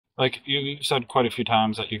Like you said quite a few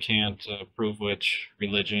times that you can't prove which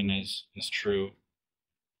religion is true,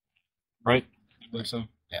 right? I believe so.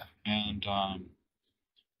 Yeah. And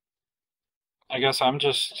I guess I'm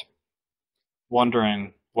just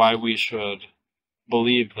wondering why we should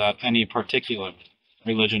believe that any particular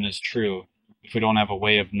religion is true if we don't have a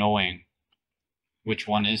way of knowing which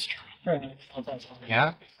one is true.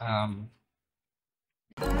 Yeah.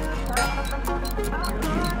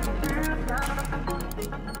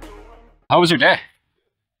 How was your day?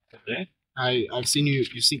 Okay. I've seen you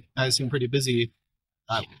guys seem pretty busy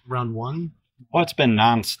at round one. Well, it's been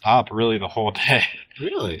nonstop really the whole day.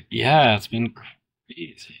 Really? Yeah, it's been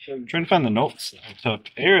crazy. I'm trying to find the notes that I took.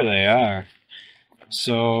 There they are.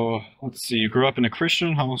 So let's see. You grew up in a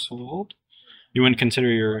Christian household. You wouldn't consider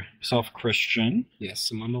yourself Christian. Yes,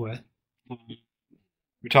 I'm on the way.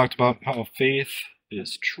 We talked about how faith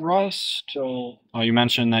is trust. You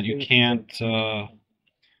mentioned that you can't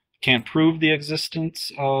prove the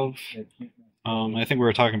existence of. I think we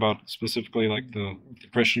were talking about specifically like the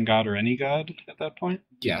Christian God or any God at that point.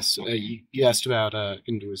 Yes, you asked about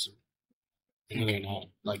Hinduism. Whether or not,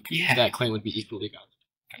 like, Yeah. that claim would be equally valid.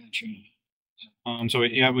 Gotcha. So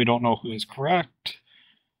yeah, we don't know who is correct.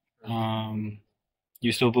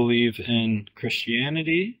 You still believe in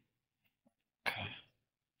Christianity? Okay.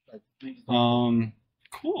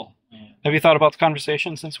 Cool. Have you thought about the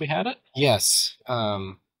conversation since we had it? Yes.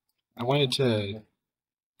 I wanted to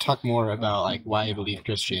talk more about like why I believe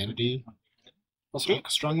Christianity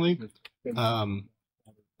strongly.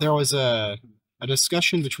 There was a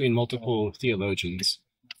discussion between multiple theologians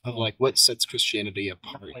of like what sets Christianity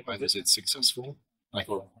apart. Why was it successful? Like,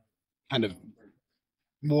 or kind of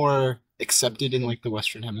more accepted in like the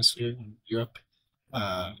Western Hemisphere, Europe.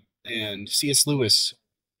 And C.S. Lewis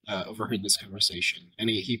overheard this conversation, and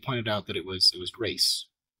he pointed out that it was grace.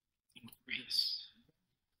 Grace.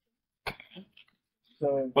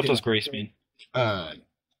 What does grace mean?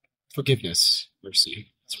 Forgiveness,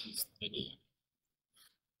 mercy.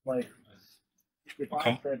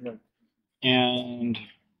 Okay. And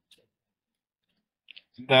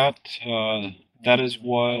that that is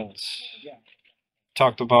what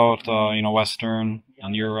talked about Western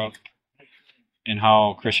and Europe and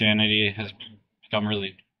how Christianity has become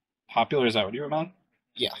really popular. Is that what you were about?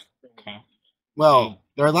 Yeah. Okay. Well,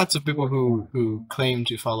 there are lots of people who claim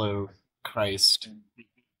to follow Christ.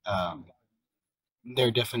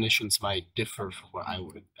 Their definitions might differ from what I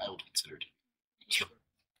would consider to be true.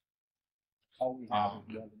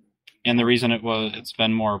 And the reason it's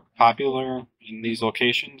been more popular in these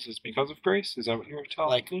locations is because of grace. Is that what you were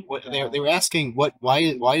telling Like, me? what they were asking,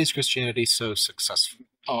 why is Christianity so successful?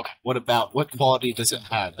 Oh, okay. What quality does it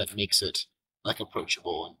have that makes it like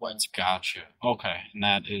approachable and widespread? Gotcha. Okay, and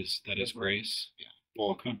that is grace. Yeah.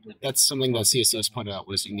 Well, Okay. that's something that C.S. Lewis pointed out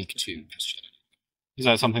was unique to Christianity. Is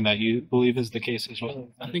that something that you believe is the case as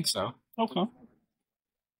well? I think so. Okay.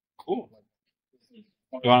 Cool.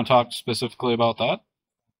 You want to talk specifically about that?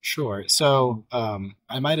 Sure. So,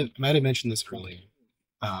 I might have mentioned this earlier.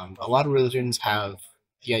 A lot of religions have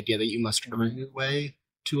the idea that you must earn your way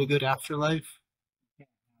to a good afterlife.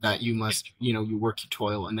 That you must, you work, you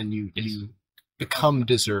toil, and then you become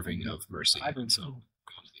deserving of mercy. And so,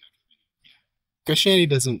 Christianity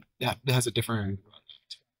has a different.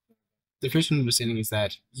 The Christian understanding is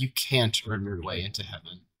that you can't earn your way into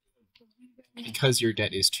heaven because your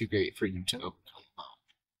debt is too great for you to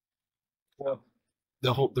overcome.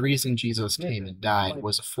 The reason Jesus came and died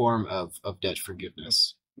was a form of debt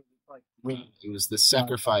forgiveness. It was the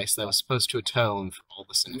sacrifice that was supposed to atone for all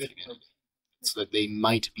the sin of humanity, so that they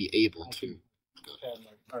might be able to go to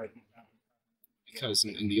heaven. Because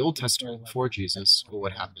in the Old Testament, before Jesus, what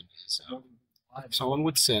would happen is someone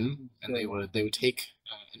would sin, and they would take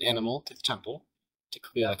an animal to the temple,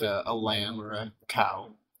 typically like a lamb or a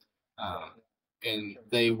cow, and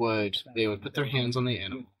they would put their hands on the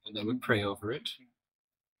animal and they would pray over it,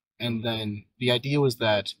 and then the idea was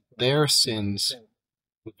that their sins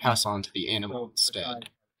would pass on to the animal instead,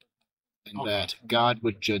 and that God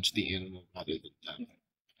would judge the animal rather than them,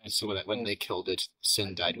 and so that when they killed it,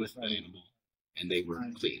 sin died with the animal, and they were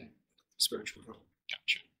clean spiritually.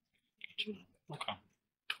 Gotcha. Okay.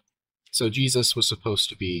 So Jesus was supposed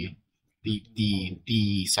to be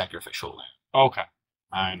the sacrificial lamb. Okay.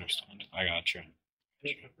 I understand. I got you.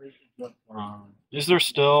 Is there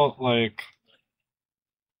still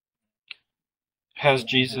has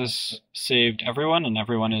Jesus saved everyone and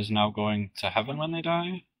everyone is now going to heaven when they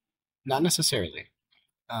die? Not necessarily.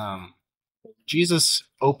 Jesus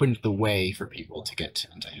opened the way for people to get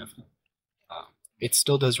into heaven. It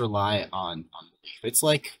still does rely on belief. It's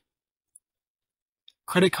like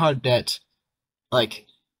credit card debt. Like,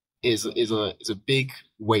 is a big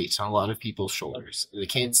weight on a lot of people's shoulders. They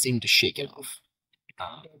can't seem to shake it off.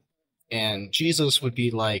 And Jesus would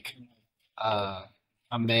be like a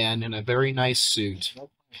man in a very nice suit,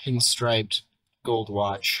 pinstriped gold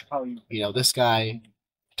watch. This guy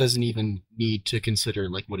doesn't even need to consider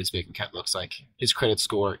like what his bank account looks like. His credit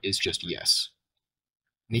score is just yes.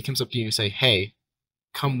 And he comes up to you and say, "Hey,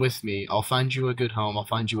 come with me. I'll find you a good home. I'll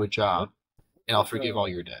find you a job, and I'll forgive all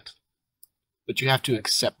your debt. But you have to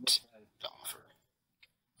accept the offer."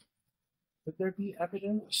 Could there be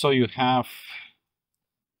evidence? So you have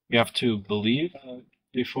to believe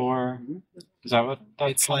before. Is that what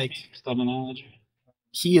It's like is that analogy?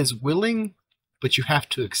 he is willing, but you have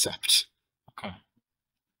to accept. Okay.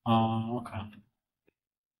 Okay.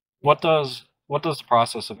 What does the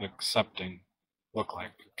process of accepting look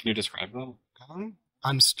like? Can you describe that?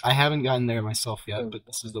 I haven't gotten there myself yet, but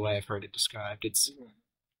this is the way I've heard it described. It's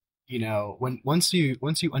once you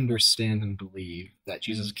understand and believe that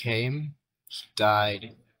Jesus came, he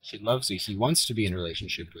died, he loves you, he wants to be in a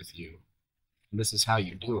relationship with you. And this is how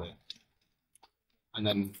you do it. And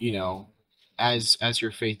then, as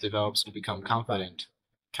your faith develops and become confident,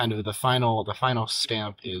 kind of the final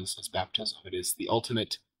stamp is baptism. It is the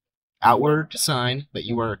ultimate outward sign that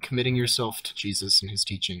you are committing yourself to Jesus and his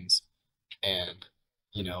teachings. And,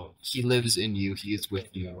 he lives in you, he is with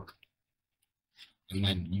you. And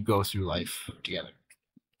then you go through life together.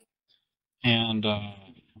 And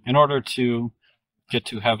in order to get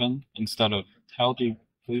to heaven instead of hell, do you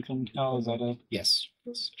believe in hell? Is that it? Yes.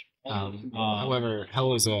 However,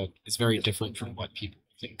 hell is very different from what people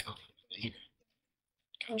think of.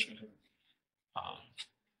 Gotcha.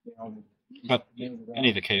 But in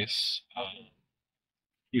any case,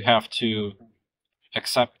 you have to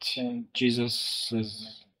accept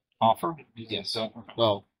Jesus' offer. Yes. Okay.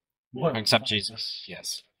 Well, Accept Jesus.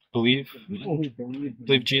 yes. Believe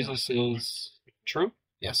Jesus is true.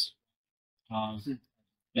 Yes. And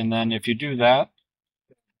then if you do that,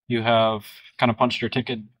 you have kind of punched your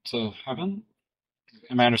ticket to heaven.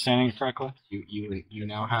 Am I understanding it correctly? You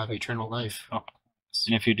now have eternal life. Okay.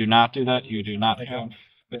 And if you do not do that, you do not have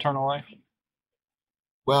eternal life?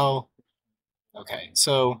 Well, okay.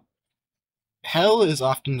 So hell is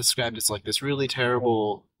often described as like this really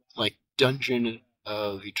terrible like dungeon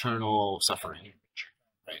of eternal suffering.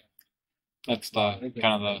 Right. That's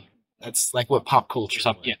That's like what pop culture is.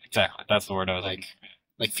 yeah, exactly. That's the word I was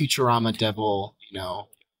like Futurama devil,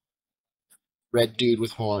 red dude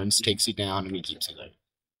with horns takes you down and he keeps you there.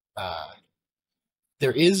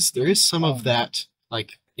 There is some of that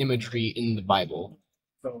like imagery in the Bible,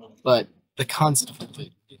 but the concept of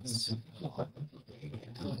it is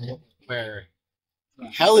where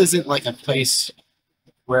hell isn't like a place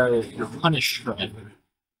where you're punished forever.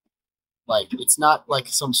 Like it's not like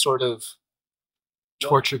some sort of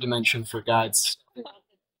torture dimension for God's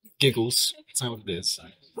giggles. It's not what it is.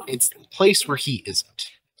 It's the place where he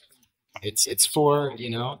isn't. It's for,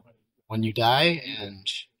 when you die and,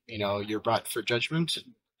 you're brought for judgment.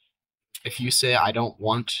 If you say, I don't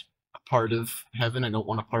want a part of heaven, I don't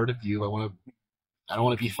want a part of you, I don't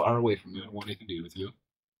want to be far away from you, I don't want anything to do with you.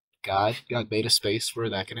 God made a space where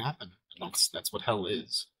that can happen. And that's what hell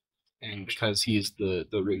is. And because he is the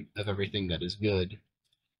root of everything that is good,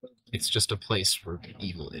 it's just a place where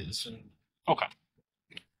evil is. Okay.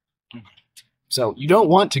 So you don't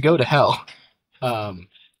want to go to hell.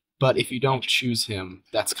 But if you don't choose him,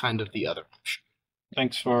 that's kind of the other option.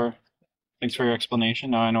 Thanks for your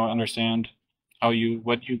explanation. Now I understand what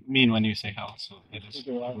you mean when you say hell. So it is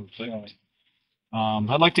perfect.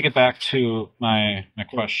 I'd like to get back to my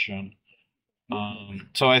question.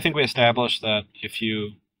 So I think we established that if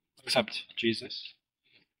you accept Jesus,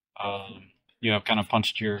 you have kind of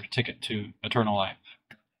punched your ticket to eternal life.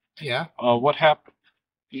 Yeah.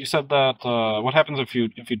 You said that. What happens if you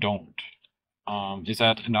don't? Is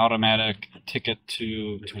that an automatic ticket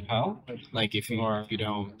to hell? Like if you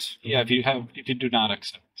don't. Yeah, if you do not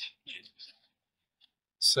accept Jesus.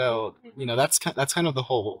 So that's kind of the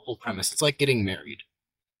whole premise. It's like getting married.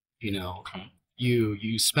 Okay.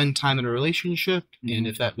 You spend time in a relationship, and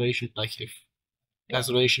if that as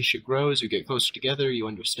the relationship grows, you get closer together, you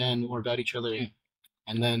understand more about each other,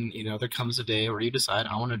 and then there comes a day where you decide,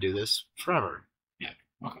 I want to do this forever. Yeah.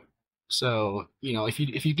 Okay. So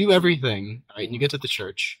if you do everything right, and you get to the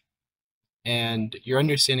church, and your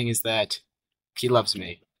understanding is that he loves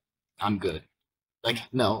me, I'm good.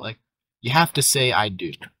 No, you have to say I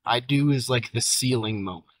do. I do is like the sealing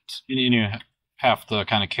moment. You have to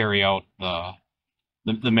kind of carry out the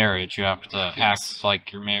marriage. You have to act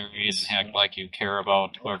like you're married and act like you care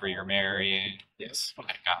about whoever you're marrying. Yes.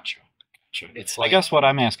 Okay, gotcha. It's I guess what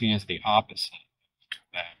I'm asking is the opposite of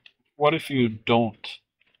that. what if you don't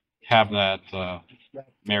have that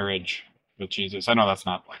marriage with Jesus? I know that's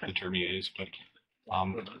not like the term you use, but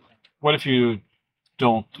what if you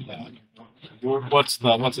don't do that? What's the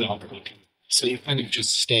alternative? So you kind of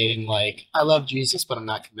just stay in like, I love Jesus, but I'm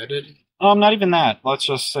not committed. Not even that. Let's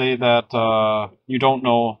just say that you don't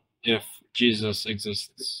know if Jesus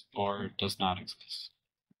exists or does not exist.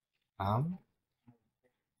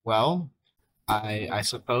 Well, I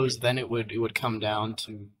suppose then it would come down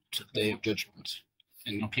to the day of judgment,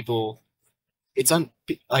 and people,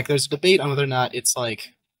 like there's a debate on whether or not it's like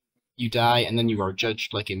you die and then you are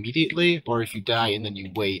judged like immediately, or if you die and then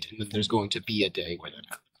you wait and then there's going to be a day where that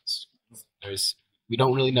happens. We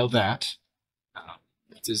don't really know that.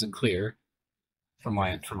 It isn't clear from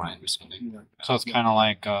my understanding. So it's kind of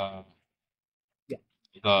like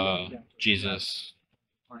the Jesus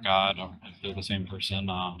or God, or if they're the same person,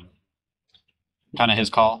 kind of his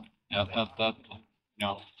call at that,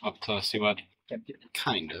 up to see what.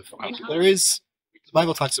 Kind of. The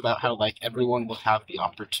Bible talks about how like everyone will have the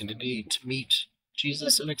opportunity to meet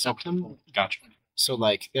Jesus and accept him. Gotcha. So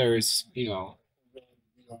like there's,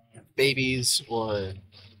 babies or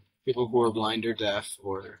people who are blind or deaf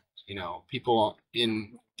or, people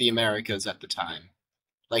in the Americas at the time.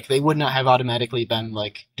 Like they would not have automatically been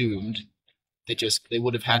like doomed. They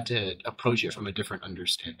would have had to approach it from a different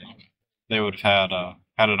understanding. They would have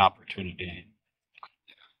had an opportunity.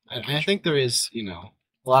 And I think there is,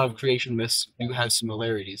 a lot of creation myths do have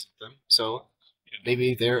similarities with them. So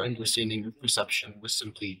maybe their understanding or perception was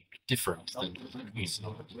simply different than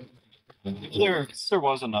There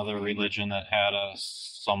was another religion that had a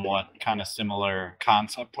somewhat kind of similar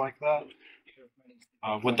concept like that.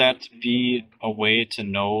 Would that be a way to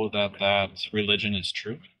know that that religion is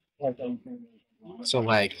true? So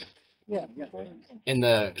like in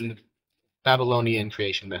the Babylonian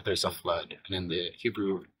creation myth there's a flood, and in the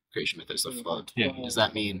Hebrew creation myth there's a flood. Yeah. Does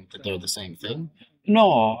that mean that they're the same thing?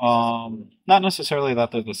 No, not necessarily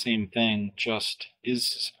that they're the same thing. Just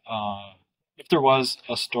if there was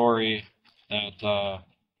a story that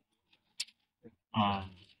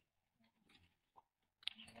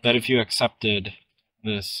that if you accepted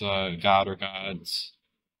this god or gods,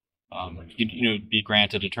 you'd be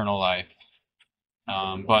granted eternal life.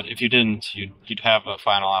 But if you didn't, you'd have a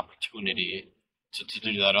final opportunity to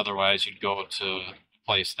do that. Otherwise, you'd go to a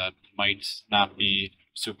place that might not be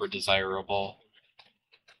super desirable.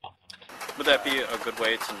 Would that be a good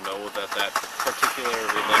way to know that that particular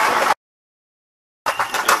religion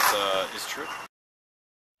is true?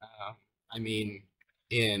 I mean,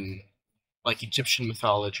 in like Egyptian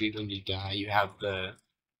mythology, when you die, you have the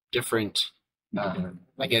different,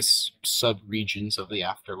 I guess, sub-regions of the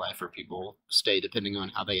afterlife where people stay depending on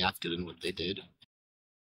how they acted and what they did.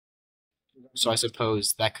 So I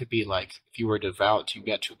suppose that could be like, if you were devout, you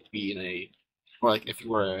get to be in or like if you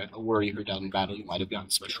were a warrior who died in battle, you might have gotten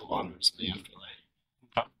special honors in the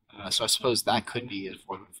afterlife. So I suppose that could be a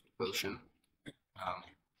form of devotion.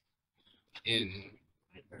 In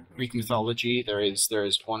Greek mythology, there is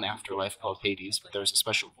one afterlife called Hades, but there's a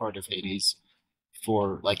special part of Hades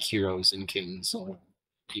for like heroes and kings,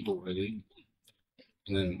 people really.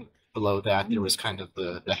 And then below that, there was kind of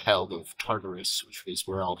the hell of Tartarus, which is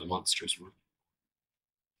where all the monsters were.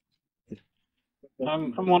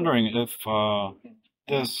 I'm wondering if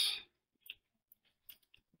this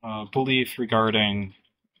belief regarding,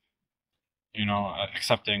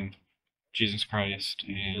 accepting Jesus Christ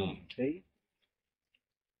and,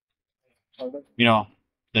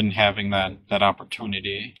 then having that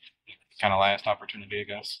opportunity, kind of last opportunity, I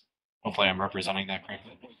guess. Hopefully I'm representing that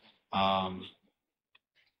correctly.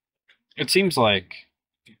 It seems like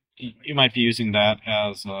you might be using that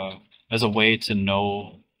as a way to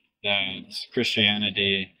know that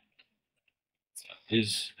Christianity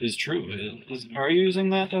is true. Are you using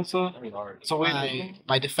that as a way?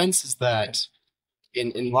 My defense is that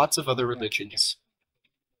in lots of other religions,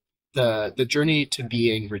 the journey to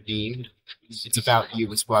being redeemed, it's about you.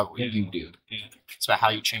 It's about what you do. It's about how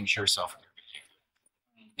you change yourself.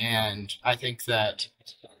 And I think that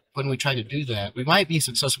when we try to do that, we might be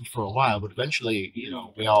successful for a while, but eventually,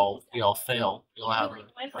 we all fail. We all have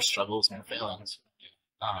our struggles and our failings.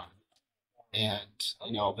 And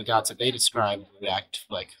the gods that they describe react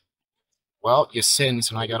like, well, you sinned,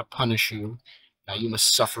 so now I gotta punish you. Now you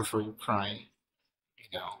must suffer for your crime.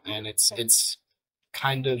 And it's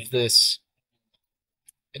kind of this.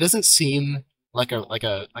 It doesn't seem like a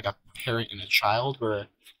parent and a child, where a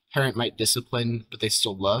parent might discipline, but they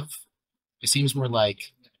still love. It seems more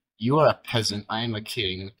like, you are a peasant, I am a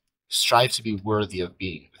king. Strive to be worthy of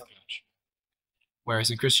being. Whereas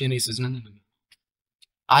in Christianity, it says, no.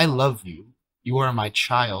 I love you. You are my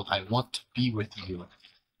child. I want to be with you.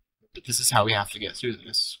 But this is how we have to get through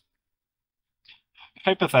this.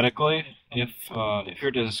 Hypothetically, if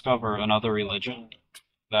you're to discover another religion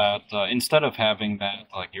that instead of having that,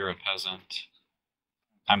 like you're a peasant,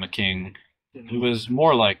 I'm a king, it was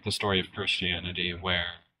more like the story of Christianity, where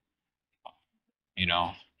you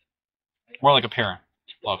know, more like a parent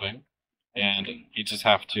loving, and you just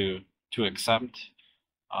have to accept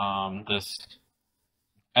this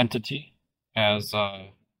entity as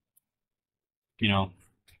you know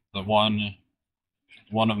the one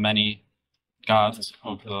of many gods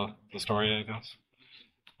of the story, I guess.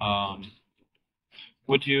 Um,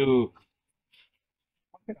 would you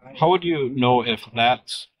how would you know if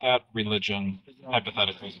that religion,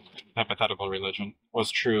 hypothetical religion,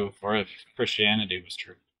 was true, or if Christianity was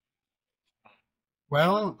true?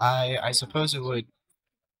 Well, I suppose it would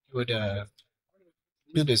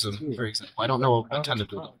Buddhism, for example. I don't know a ton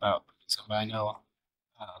of about Buddhism, but I know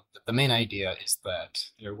that the main idea is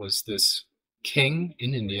that there was this king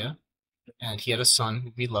in India, and he had a son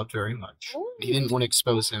who he loved very much. He didn't want to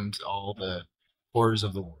expose him to all the horrors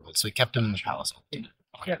of the world, so he kept him in the palace.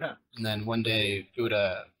 And then one day,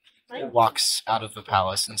 Buddha walks out of the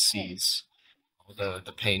palace and sees all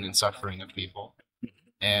the pain and suffering of people,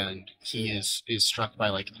 and he is struck by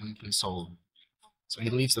like inconsolable. So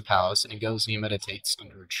he leaves the palace and he goes and he meditates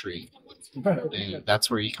under a tree. And that's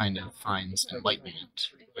where he kind of finds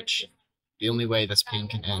enlightenment, which the only way this pain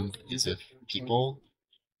can end is if people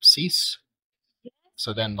cease.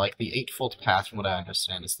 So then, like, the Eightfold Path, from what I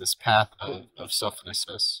understand, is this path of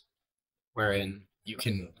selflessness, wherein you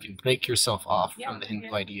can break yourself off from the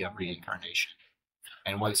Hindu idea of reincarnation.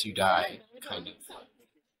 And once you die, kind of,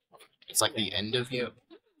 it's like the end of you,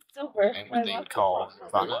 and what they would call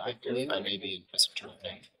nirvana, I believe. I may be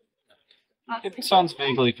misinterpreting. It sounds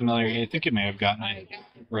vaguely familiar. I think you may have gotten it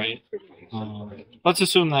right. Let's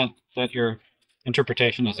assume that your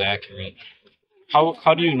interpretation is accurate.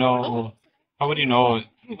 How do you know? How would you know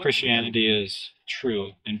Christianity is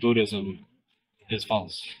true and Buddhism is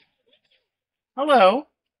false? Hello.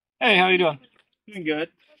 Hey, how you doing? Doing good.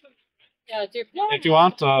 If you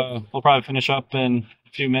want, we'll probably finish up in a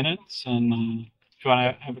few minutes, and if you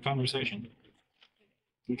want to have a conversation,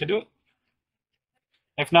 we can do it.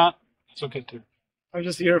 If not, it's okay too. I'm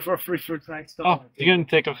just here for free fruit snacks. Oh, you can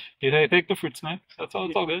take take the fruit snacks. That's all.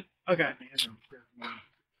 It's all good. Okay.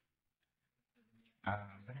 I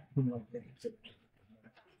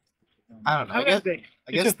don't know. I guess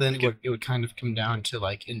I guess then it would kind of come down to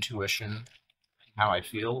like intuition, how I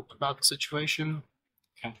feel about the situation,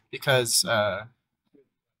 Okay. because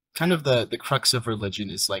kind of the crux of religion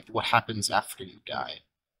is like what happens after you die,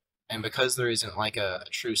 and because there isn't like a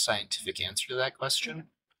true scientific answer to that question,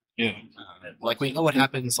 Yeah. like we know what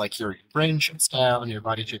happens, like your brain shuts down, your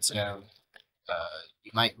body shuts down,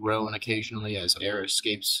 you might groan occasionally as air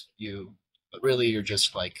escapes you, but really you're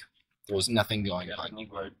just like there's nothing going on.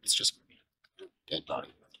 It's just a dead body.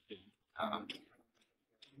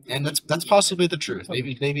 And that's possibly the truth.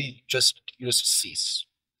 Maybe you just cease.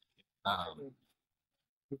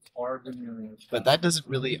 But that doesn't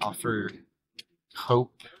really offer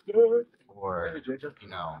hope, or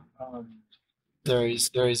there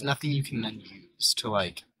is nothing you can then use to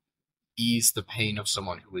like ease the pain of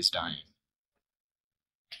someone who is dying,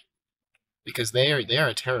 because they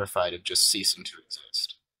are terrified of just ceasing to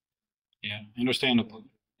exist. Yeah. Understandable.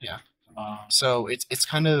 Yeah. So it's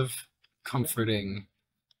kind of comforting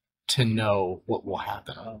to know what will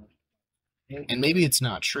happen, and maybe it's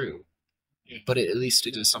not true, but at least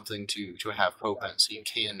it is something to have hope in, so you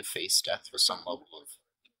can face death with some level of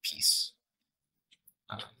peace.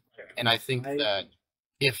 And I think that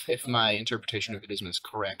if my interpretation of Buddhism is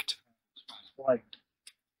correct,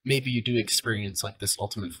 maybe you do experience like this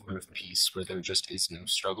ultimate form of peace where there just is no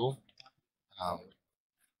struggle.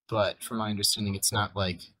 But from my understanding, it's not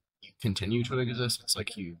like you continue to exist. It's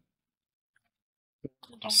like you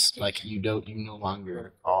no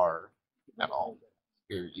longer are at all.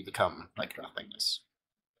 You become like nothingness.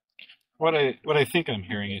 What I think I'm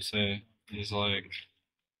hearing you say is like,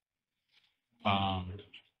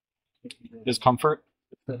 is comfort.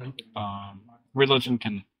 Religion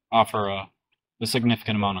can offer a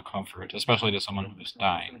significant amount of comfort, especially to someone who is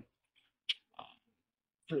dying,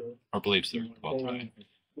 or believes they're about to die.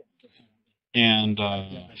 And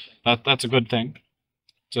that's a good thing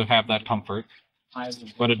to have that comfort,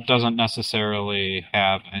 but it doesn't necessarily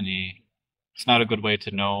have any. It's not a good way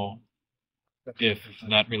to know if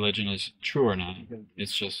that religion is true or not.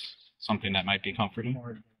 It's just something that might be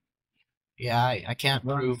comforting. Yeah, I can't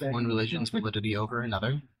prove one religion's validity over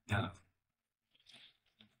another.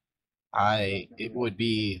 It would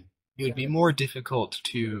be it would be more difficult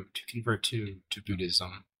to convert to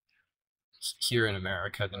Buddhism here in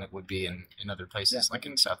America than it would be in other places like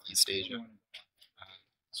in Southeast Asia.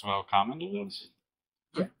 So how common it is?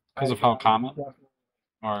 Because of how common?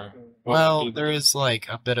 Or what Well, would be there is like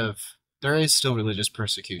there is still religious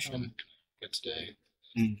persecution today.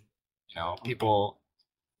 Mm. You know,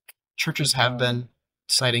 churches have been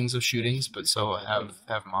sightings of shootings, but so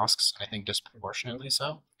have mosques, I think disproportionately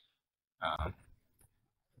so. Um,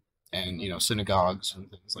 and synagogues and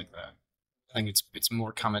things like that. I think it's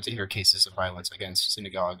more common to hear cases of violence against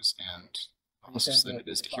synagogues and mosques than it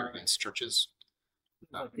is to hear against churches.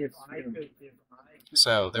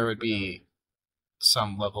 So there would be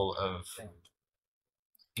some level of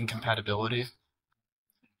incompatibility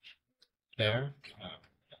there.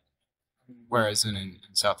 Whereas in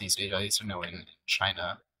Southeast Asia, I used to know in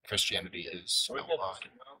China, Christianity is outlawed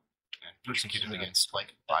and persecuted against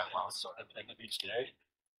like by law.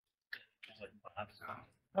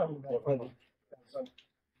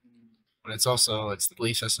 But it's the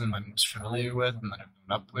belief system I'm most familiar with and that I've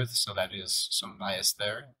grown up with, so that is some bias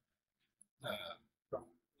there.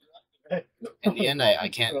 In the end, I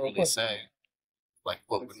can't really say like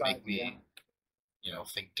what would make me,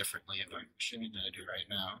 think differently about Christianity than I do right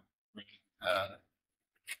now. I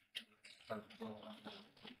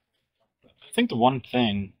think the one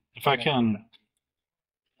thing, if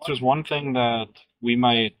there's one thing that we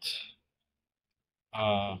might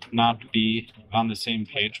not be on the same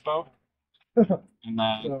page about, and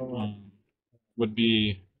that would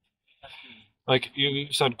be, like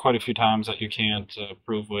you said quite a few times that you can't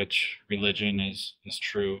prove which religion is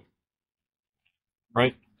true,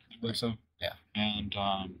 right? I believe so. Yeah. And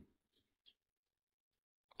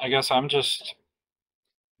I guess I'm just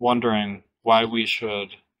wondering why we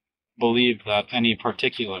should believe that any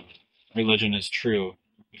particular religion is true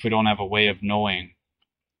if we don't have a way of knowing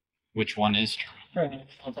which one is true.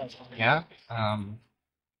 Yeah. I'm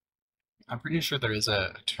pretty sure there is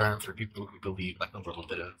a term for people who believe like a little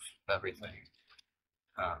bit of everything.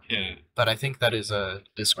 Yeah. But I think that is a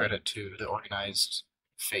discredit to the organized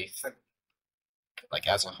faith, like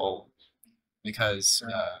as a whole, because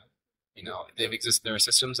there are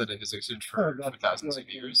systems that have existed for thousands of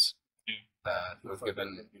years who have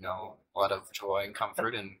given a lot of joy and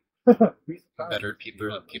comfort and bettered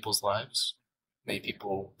people's lives, made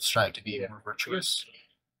people strive to be more virtuous,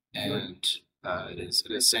 and it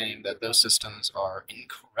is saying that those systems are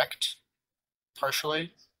incorrect,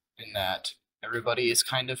 partially, in that everybody is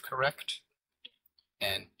kind of correct,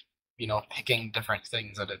 and picking different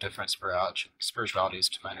things out of different spiritualities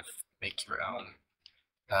to kind of make your own,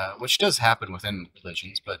 which does happen within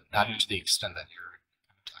religions, but not to the extent that you're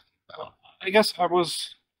talking about. I guess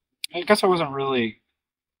I wasn't really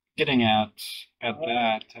getting at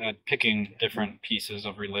picking different pieces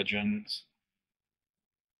of religions.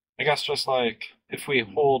 I guess just like if we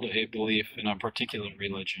hold a belief in a particular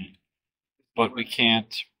religion, but we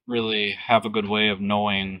can't really have a good way of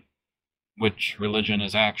knowing which religion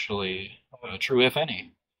is actually true, if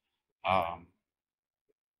any. I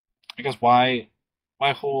guess why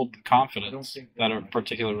hold confidence that a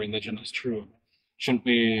particular religion is true? Shouldn't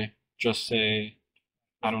we just say,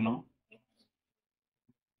 I don't know?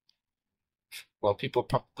 Well, people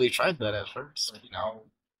probably tried that at first.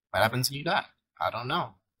 What happens when you die? I don't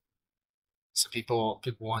know. So people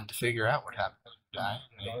wanted to figure out what happened when you die.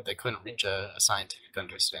 They couldn't reach a scientific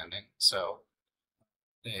understanding, so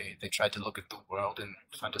they tried to look at the world and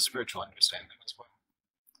find a spiritual understanding as well.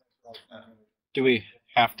 Do we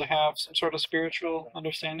have to have some sort of spiritual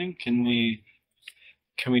understanding? Can we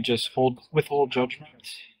just withhold judgment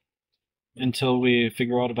until we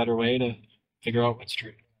figure out a better way to figure out what's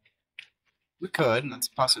true? We could, and that's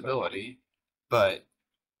a possibility, but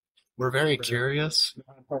we're very curious.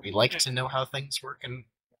 We like to know how things work, and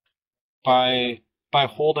by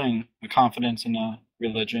holding the confidence in a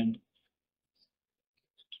religion,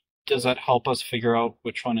 does that help us figure out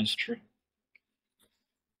which one is true?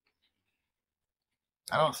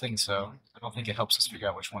 I don't think so. I don't think it helps us figure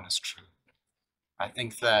out which one is true. I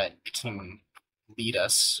think that it can lead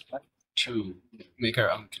us to make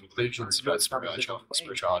our own conclusions about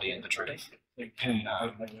spirituality and the truth.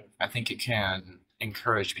 I think it can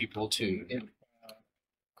encourage people to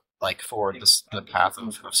forward the path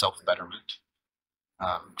of self-betterment.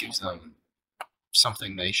 Gives them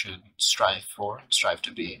something they should strive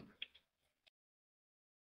to be.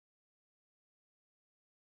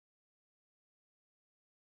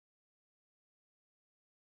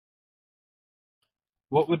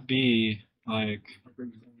 What would be like?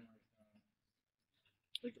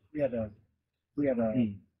 We had a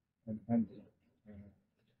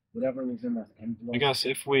I guess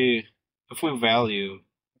if we value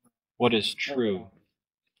what is true,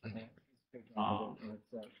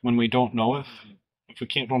 when we don't know if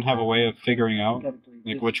we don't have a way of figuring out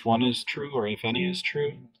like which one is true or if any is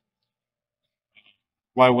true,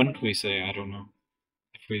 why wouldn't we say I don't know?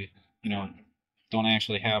 If we, don't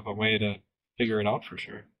actually have a way to figure it out for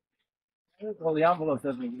sure. Well,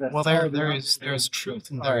 there's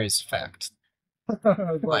truth and there is fact.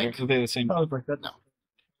 Like, Are they the same? no.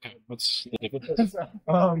 Okay, what's the difference?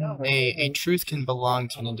 A truth can belong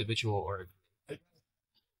to an individual or a group,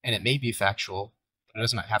 and it may be factual, but it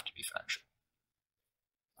does not have to be factual.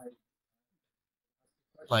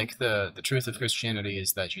 Like the truth of Christianity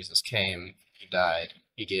is that Jesus came, he died,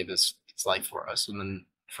 he gave his life for us, and then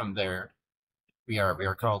from there we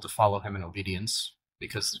are called to follow him in obedience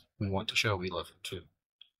because we want to show we love him too.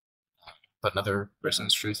 But another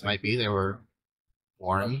person's truth might be they were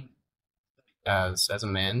born as a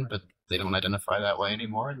man, but they don't identify that way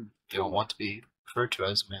anymore, and they don't want to be referred to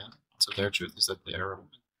as a man. So their truth is that they're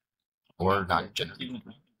or not gender.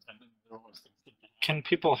 Can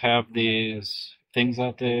people have these things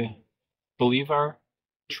that they believe are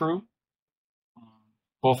true?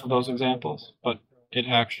 Both of those examples, but it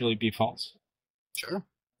actually be false? Sure.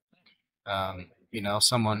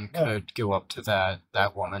 Someone could go up to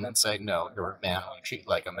that woman and say, "No, you're a man. You treat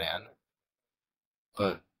like a man."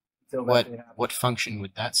 But what function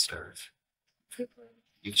would that serve?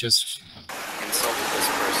 You just insulted this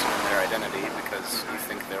person in their identity because you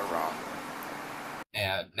think they're wrong.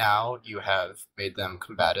 And now you have made them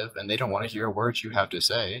combative, and they don't want to hear words you have to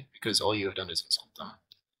say because all you have done is insult them.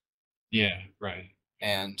 Yeah, right.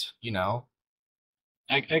 And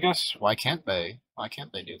I guess why can't they? Why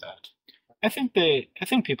can't they do that? I think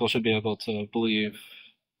people should be able to believe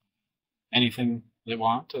anything they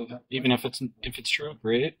want, even if it's true,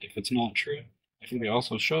 great. If it's not true, I think they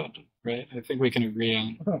also should, right? I think we can agree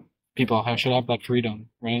on people should have that freedom,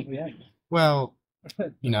 right? Well,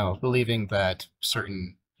 believing that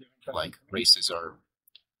certain races are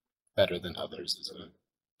better than others is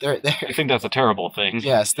I think that's a terrible thing.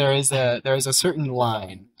 Yes, there is a certain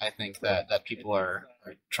line I think that people are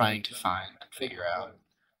trying to find and figure out,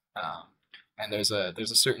 and there's a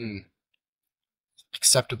certain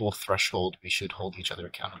acceptable threshold we should hold each other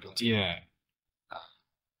accountable to. Yeah.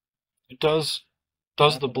 Does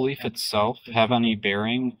the belief itself have any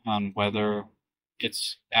bearing on whether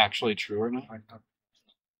it's actually true or not?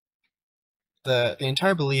 The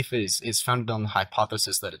entire belief is founded on the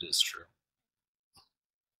hypothesis that it is true.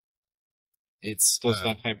 Does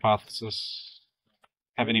that hypothesis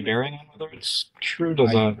have any bearing on whether it's true?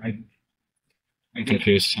 Does I'm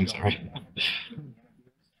confused. I'm sorry.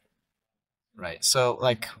 Right. So,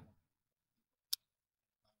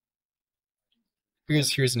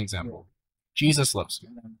 here's an example. Jesus loves you.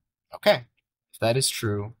 Okay. If that is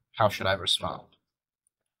true, how should I respond?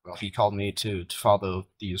 Well, he called me to follow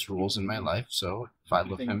these rules in my life, so if I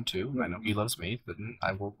love him too, I know he loves me, then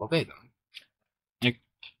I will obey them.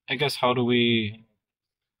 I guess how do we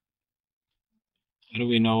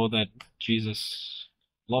know that Jesus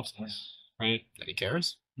loves us, right? That he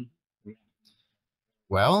cares?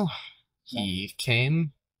 Well, he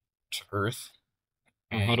came to Earth.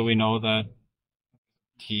 And how do we know that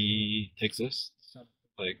he exists?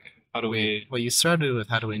 How do we... Well, you started with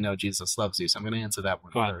how do we know Jesus loves you, so I'm going to answer that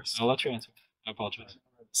one first. I'll let you answer. I apologize.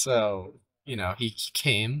 So, he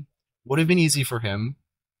came. Would have been easy for him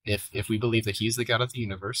if we believe that he's the God of the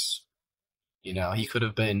universe. He could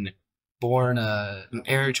have been born an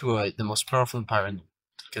heir to the most powerful empire, and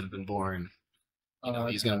he could have been born,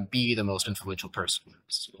 he's going to be the most influential person in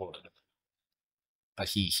this world. But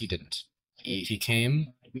he didn't. He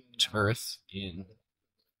came to Earth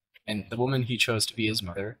and the woman he chose to be his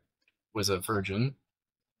mother was a virgin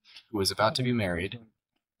who was about to be married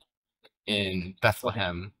in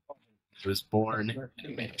Bethlehem. He was born in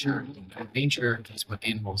a manger. A manger is what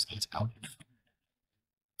animals eat out of.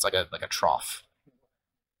 It's like a trough,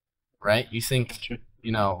 right? You think,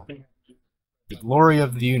 the glory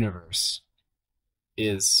of the universe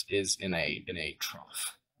is in a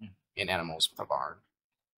trough, in animals with a barn.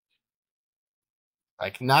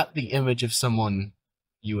 Not the image of someone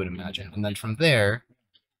you would imagine. And then from there,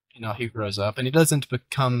 he grows up, and he doesn't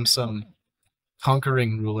become some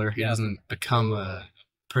conquering ruler. He doesn't become a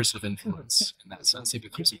person of influence in that sense. He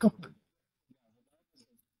becomes a conqueror.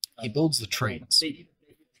 He builds the trains.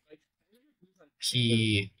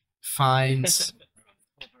 He finds,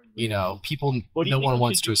 people no one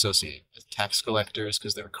wants to associate with. Tax collectors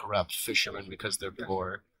because they're corrupt, fishermen because they're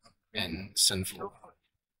poor and sinful,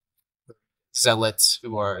 zealots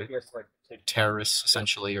who are terrorists,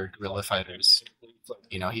 essentially, or guerrilla fighters.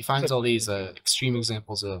 You know, he finds all these extreme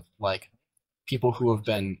examples of, like, people who have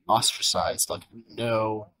been ostracized, like,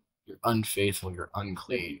 no, you're unfaithful, you're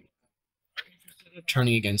unclean,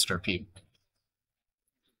 turning against our people,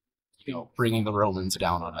 you know, bringing the Romans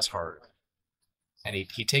down on us hard. And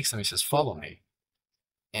he takes them, he says, follow me.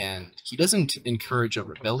 And he doesn't encourage a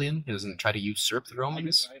rebellion, he doesn't try to usurp the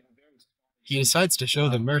Romans. He decides to show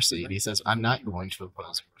them mercy, and he says, I'm not going to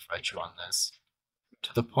oppose or fight you on this.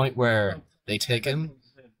 To the point where they take him,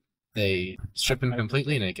 they strip him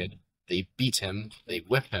completely naked, they beat him, they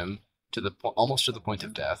whip him, almost to the point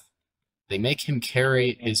of death. They make him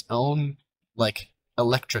carry his own, like,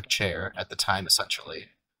 electric chair at the time, essentially,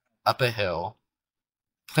 up a hill,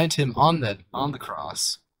 plant him on the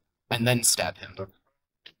cross, and then stab him.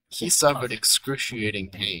 He suffered excruciating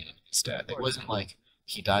pain in his death. It wasn't like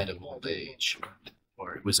he died of old age,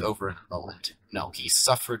 or it was over in a moment. No, he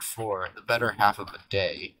suffered for the better half of a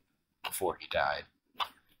day before he died.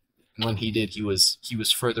 And when he did, he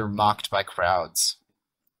was further mocked by crowds,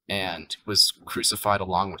 and was crucified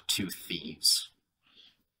along with 2 thieves.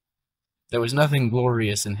 There was nothing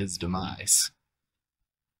glorious in his demise.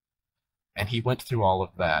 And he went through all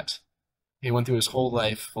of that. He went through his whole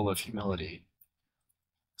life full of humility,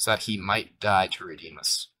 so that he might die to redeem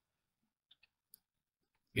us.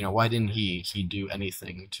 You know, why didn't he do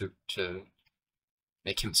anything to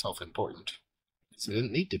make himself important? He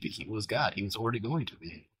didn't need to be. He was God. He was already going to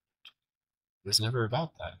be. It was never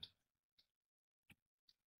about that.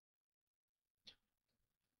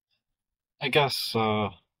 I guess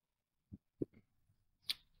that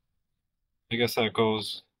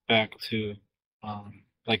goes back to,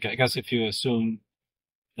 like, I guess if you assume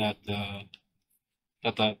that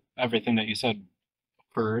that everything that you said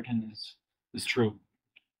occurred and is true,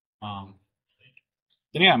 then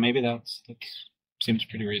yeah, maybe that seems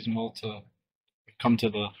pretty reasonable to come to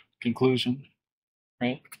the conclusion,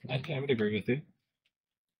 right? I would agree with you.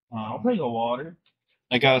 I'll take a water.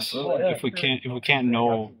 I guess if we can't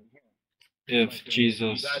know if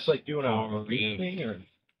Jesus or if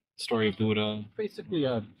story of Buddha, Basically,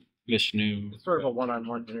 Vishnu, sort of a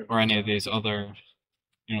one-on-one interview. or any of these other,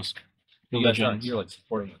 you know, You guys aren't religions here, like,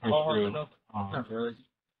 supporting the are true, Not really.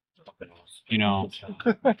 you know,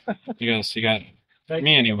 you got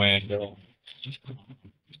me anyway. I don't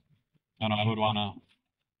know. I would want to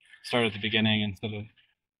start at the beginning instead of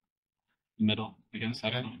the middle. I guess I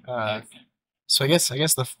don't know. So I guess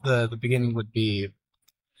the beginning would be,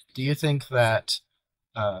 do you think that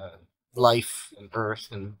life and Earth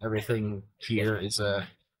and everything here is a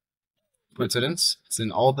coincidence? It's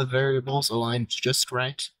in all the variables aligned just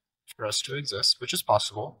right for us to exist, which is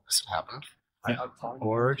possible. This had happened.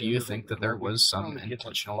 Or do you think that there was some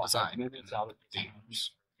intentional design in the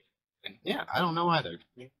universe? And yeah, I don't know either,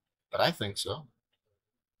 but I think so,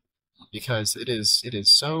 because it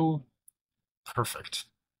is so perfect,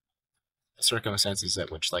 the circumstances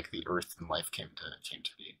at which, like, the Earth and life came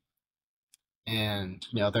to be. And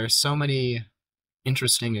you know, there's so many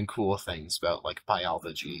interesting and cool things about, like,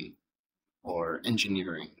 biology or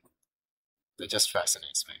engineering that just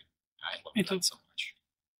fascinates me. I love that so much.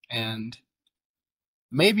 And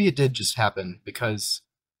maybe it did just happen because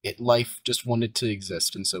life just wanted to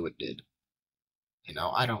exist, and so it did. You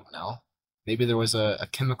know, I don't know. Maybe there was a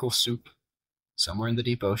chemical soup somewhere in the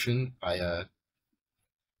deep ocean by a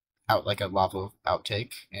lava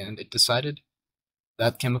outtake, and it decided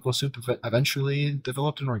that chemical soup eventually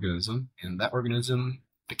developed an organism, and that organism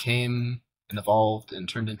became and evolved and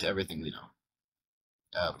turned into everything we know.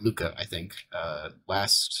 Luca, I think,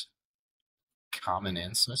 last common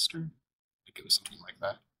ancestor? I think it was something like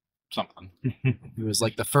that. Something. It was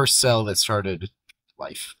like the first cell that started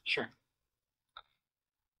life. Sure.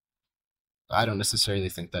 I don't necessarily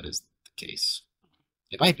think that is the case.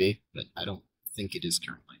 It might be, but I don't think it is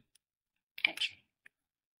currently. Gotcha.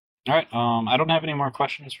 All right. I don't have any more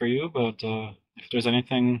questions for you, but if there's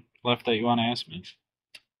anything left that you want to ask me,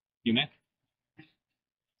 you may.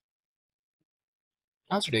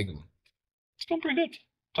 How's your day going? It's been pretty good.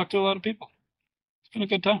 Talked to a lot of people. It's been a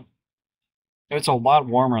good time. It's a lot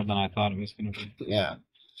warmer than I thought it was going to be. Yeah.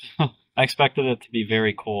 I expected it to be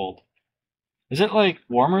very cold. Is it, like,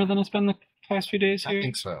 warmer than it's been the past few days here? I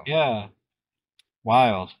think so. Yeah.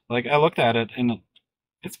 Wild. Like, I looked at it, and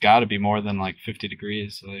it's got to be more than, like, 50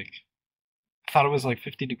 degrees. Like, I thought it was, like,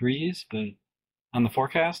 50 degrees but on the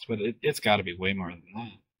forecast, but it's got to be way more than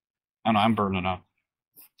that. I don't know. I'm burning up.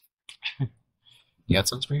 You got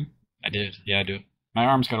sunscreen? I did. Yeah, I do. My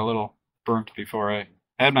arms got a little burnt before I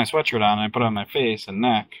had my sweatshirt on. I put it on my face and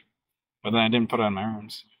neck, but then I didn't put it on my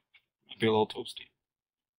arms. I'd be a little toasty.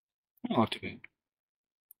 I don't look too bad.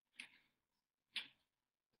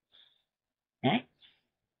 All right.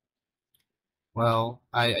 Well,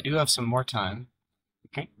 I do have some more time.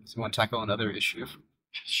 Okay. So you want to tackle another issue?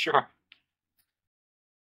 Sure.